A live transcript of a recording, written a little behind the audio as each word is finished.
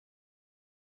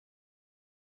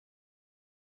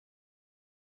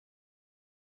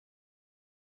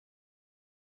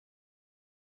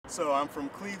So I'm from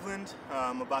Cleveland.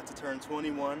 I'm about to turn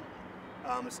 21.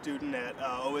 I'm a student at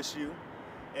OSU,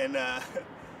 and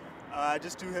I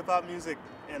just do hip hop music,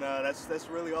 and that's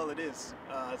really all it is.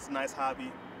 It's a nice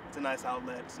hobby. It's a nice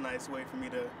outlet. It's a nice way for me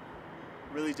to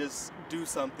really just do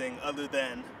something other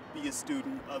than be a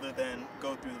student, other than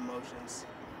go through the motions.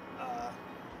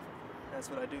 That's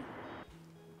what I do.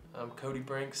 I'm Cody,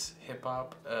 Brinx, hip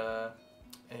hop,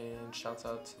 and shouts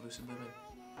out to Lucid Living.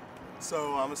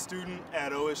 So I'm a student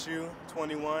at OSU,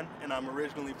 21, and I'm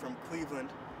originally from Cleveland.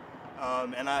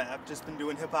 And I've just been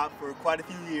doing hip hop for quite a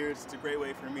few years. It's a great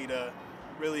way for me to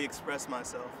really express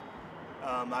myself.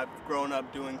 I've grown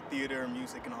up doing theater,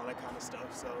 music, and all that kind of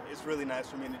stuff. So it's really nice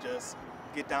for me to just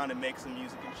get down and make some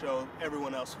music and show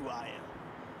everyone else who I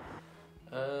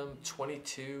am.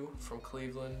 22, from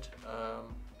Cleveland.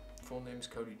 Full name's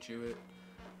Cody Jewett.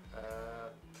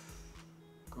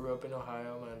 Grew up in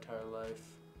Ohio my entire life.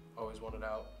 Always wanted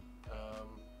out.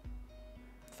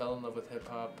 Fell in love with hip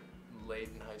hop late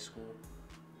in high school.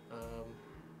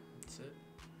 That's it.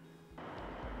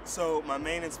 So my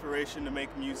main inspiration to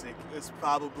make music is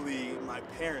probably my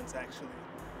parents, actually.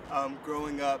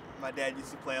 Growing up, my dad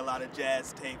used to play a lot of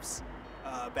jazz tapes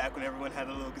back when everyone had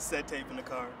a little cassette tape in the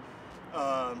car.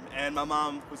 And my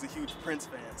mom was a huge Prince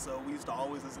fan, so we used to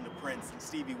always listen to Prince and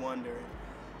Stevie Wonder.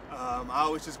 I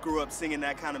always just grew up singing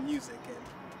that kind of music, and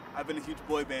I've been a huge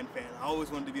boy band fan. I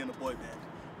always wanted to be in a boy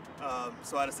band.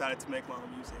 So I decided to make my own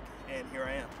music, and here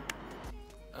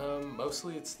I am.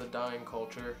 Mostly it's the dying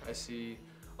culture. I see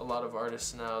a lot of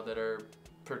artists now that are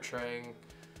portraying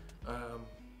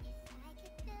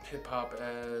hip-hop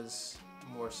as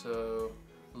more so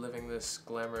living this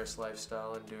glamorous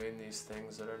lifestyle and doing these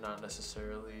things that are not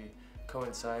necessarily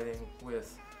coinciding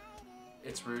with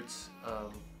its roots.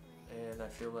 And I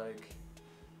feel like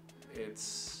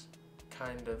it's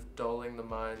kind of dulling the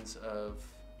minds of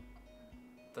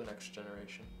the next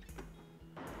generation.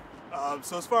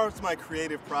 So as far as my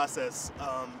creative process,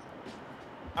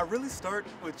 I really start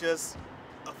with just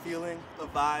a feeling, a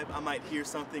vibe. I might hear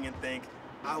something and think,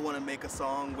 I want to make a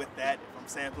song with that if I'm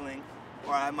sampling,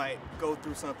 or I might go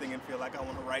through something and feel like I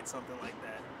want to write something like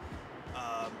that.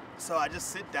 So I just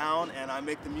sit down and I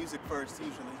make the music first,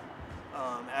 usually,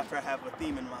 after I have a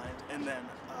theme in mind. And then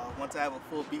once I have a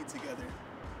full beat together,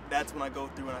 that's when I go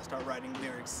through and I start writing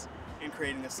lyrics and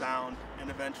creating a sound and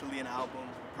eventually an album,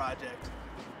 project.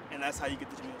 And that's how you get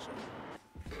the Jamil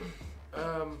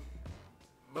Show.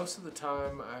 Most of the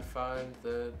time I find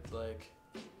that, like,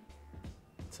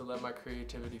 to let my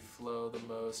creativity flow the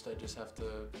most, I just have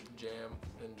to jam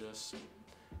and just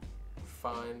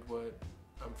find what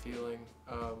I'm feeling.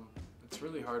 It's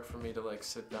really hard for me to like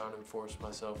sit down and force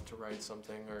myself to write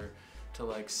something, or to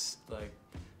like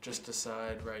just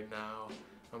decide right now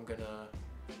I'm gonna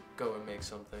go and make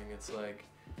something. It's like,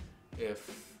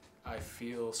 if I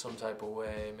feel some type of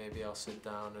way, maybe I'll sit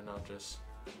down and I'll just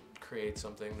create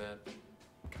something that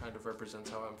kind of represents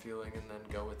how I'm feeling, and then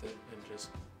go with it and just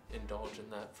indulge in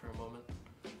that for a moment.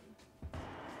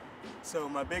 So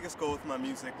my biggest goal with my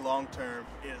music long term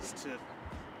is to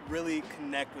really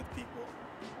connect with people,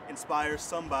 inspire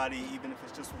somebody, even if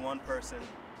it's just one person,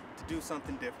 to do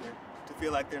something different, to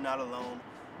feel like they're not alone,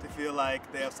 to feel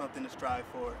like they have something to strive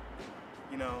for.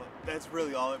 You know, that's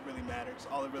really all it really matters,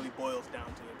 all it really boils down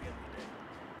to at the end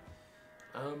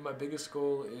of the day. My biggest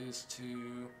goal is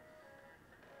to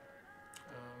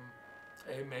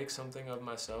make something of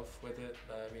myself with it.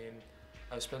 I mean,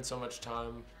 I've spent so much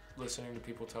time listening to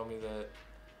people tell me that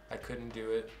I couldn't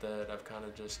do it, that I've kind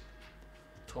of just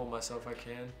told myself I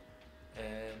can,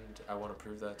 and I want to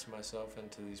prove that to myself and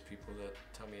to these people that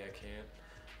tell me I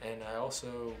can. And I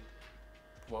also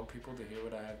want people to hear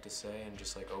what I have to say and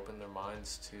just like open their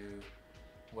minds to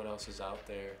what else is out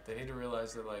there. They need to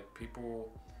realize that like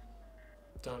people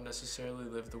don't necessarily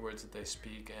live the words that they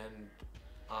speak, and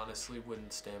honestly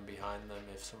wouldn't stand behind them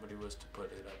if somebody was to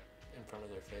put it up in front of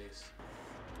their face.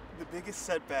 The biggest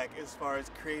setback as far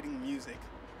as creating music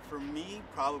for me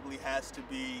probably has to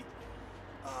be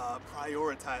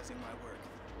prioritizing my work.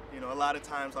 You know, a lot of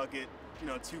times I'll get, you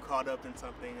know, too caught up in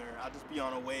something, or I'll just be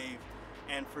on a wave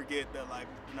and forget that, like,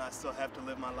 you know, I still have to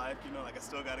live my life. You know, like, I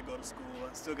still got to go to school,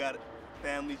 I still got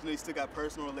families, you know, you still got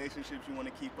personal relationships you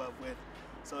want to keep up with.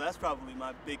 So that's probably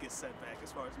my biggest setback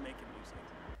as far as making music.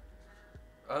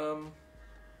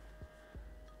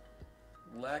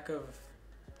 Lack of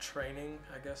training,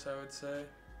 I guess I would say.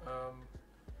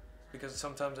 Because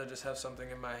sometimes I just have something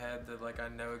in my head that like I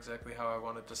know exactly how I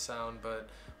want it to sound, but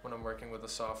when I'm working with a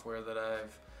software that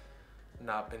I've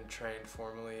not been trained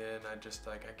formally in, I just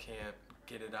like I can't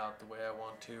get it out the way I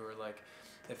want to, or like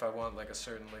if I want like a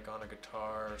certain lick on a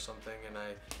guitar or something and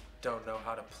I don't know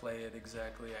how to play it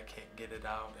exactly. I can't get it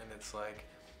out, and it's like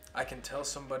I can tell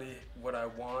somebody what I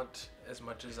want as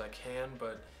much as I can,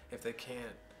 but if they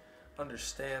can't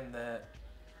understand that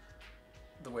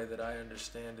the way that I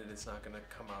understand it, it's not gonna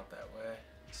come out that way.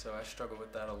 So I struggle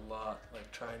with that a lot, like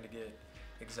trying to get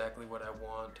exactly what I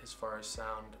want as far as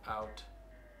sound out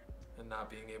and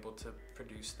not being able to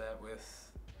produce that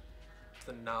with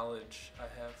the knowledge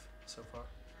I have so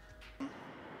far.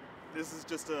 This is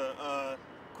just a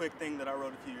quick thing that I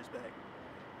wrote a few years back.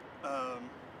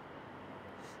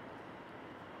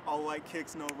 All white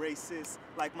kicks, no racist.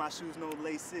 Like my shoes, no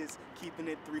laces. Keeping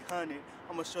it 300.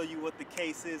 I'm gonna show you what the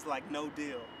case is, like no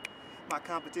deal. My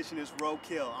competition is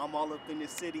roadkill. I'm all up in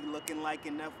this city looking like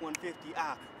an F-150.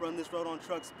 I run this road on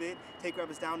truck spit. Take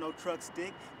rappers down, no truck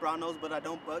stick. Brown nose, but I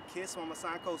don't butt kiss. So I'm a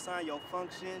sign, co-sign, yo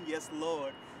function. Yes,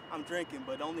 Lord. I'm drinking,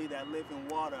 but only that living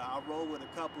water. I roll with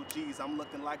a couple G's. I'm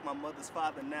looking like my mother's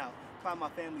father now. Climb my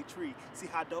family tree. See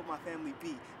how dope my family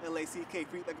be. LACK,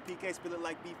 freak like a PK, spill it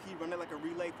like BP, run it like a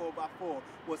relay 4x4.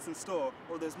 What's in store?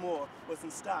 Oh, there's more. What's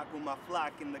in stock? With my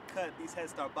flock in the cut, these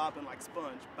heads start bobbing like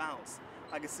sponge. Bounce.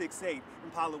 Like a 6'8",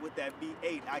 Impala with that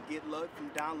V8. I get love from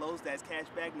downloads, that's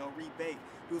cashback, no rebate.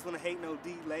 Dudes wanna hate, no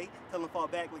delay. Tell them fall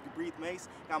back like you breathe mace.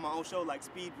 Got my own show like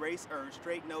Speed Racer,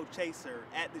 straight no chaser,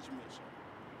 at the Jamil Show.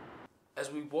 As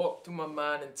we walk through my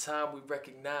mind in time, we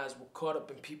recognize we're caught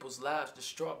up in people's lives,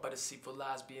 distraught by deceitful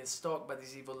lies, being stalked by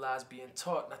these evil lies, being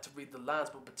taught not to read the lines,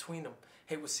 but between them.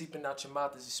 Hate was seeping out your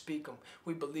mouth as you speak them.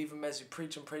 We believe them as you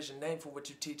preach them, praise your name for what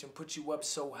you teach them, put you up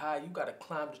so high, you gotta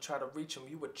climb to try to reach them.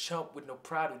 You a chump with no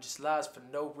pride who just lies for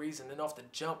no reason, and off the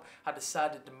jump, I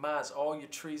decided to demise all your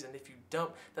trees, and if you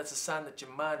dump, that's a sign that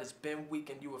your mind has been weak,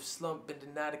 and you have slumped, been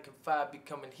denied and confined,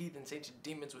 becoming heathens. Ancient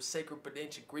demons were sacred, but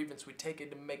ancient grievance, we take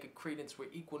it to make a credence. We're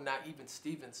equal, not even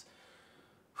Stevens.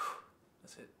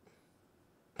 That's it.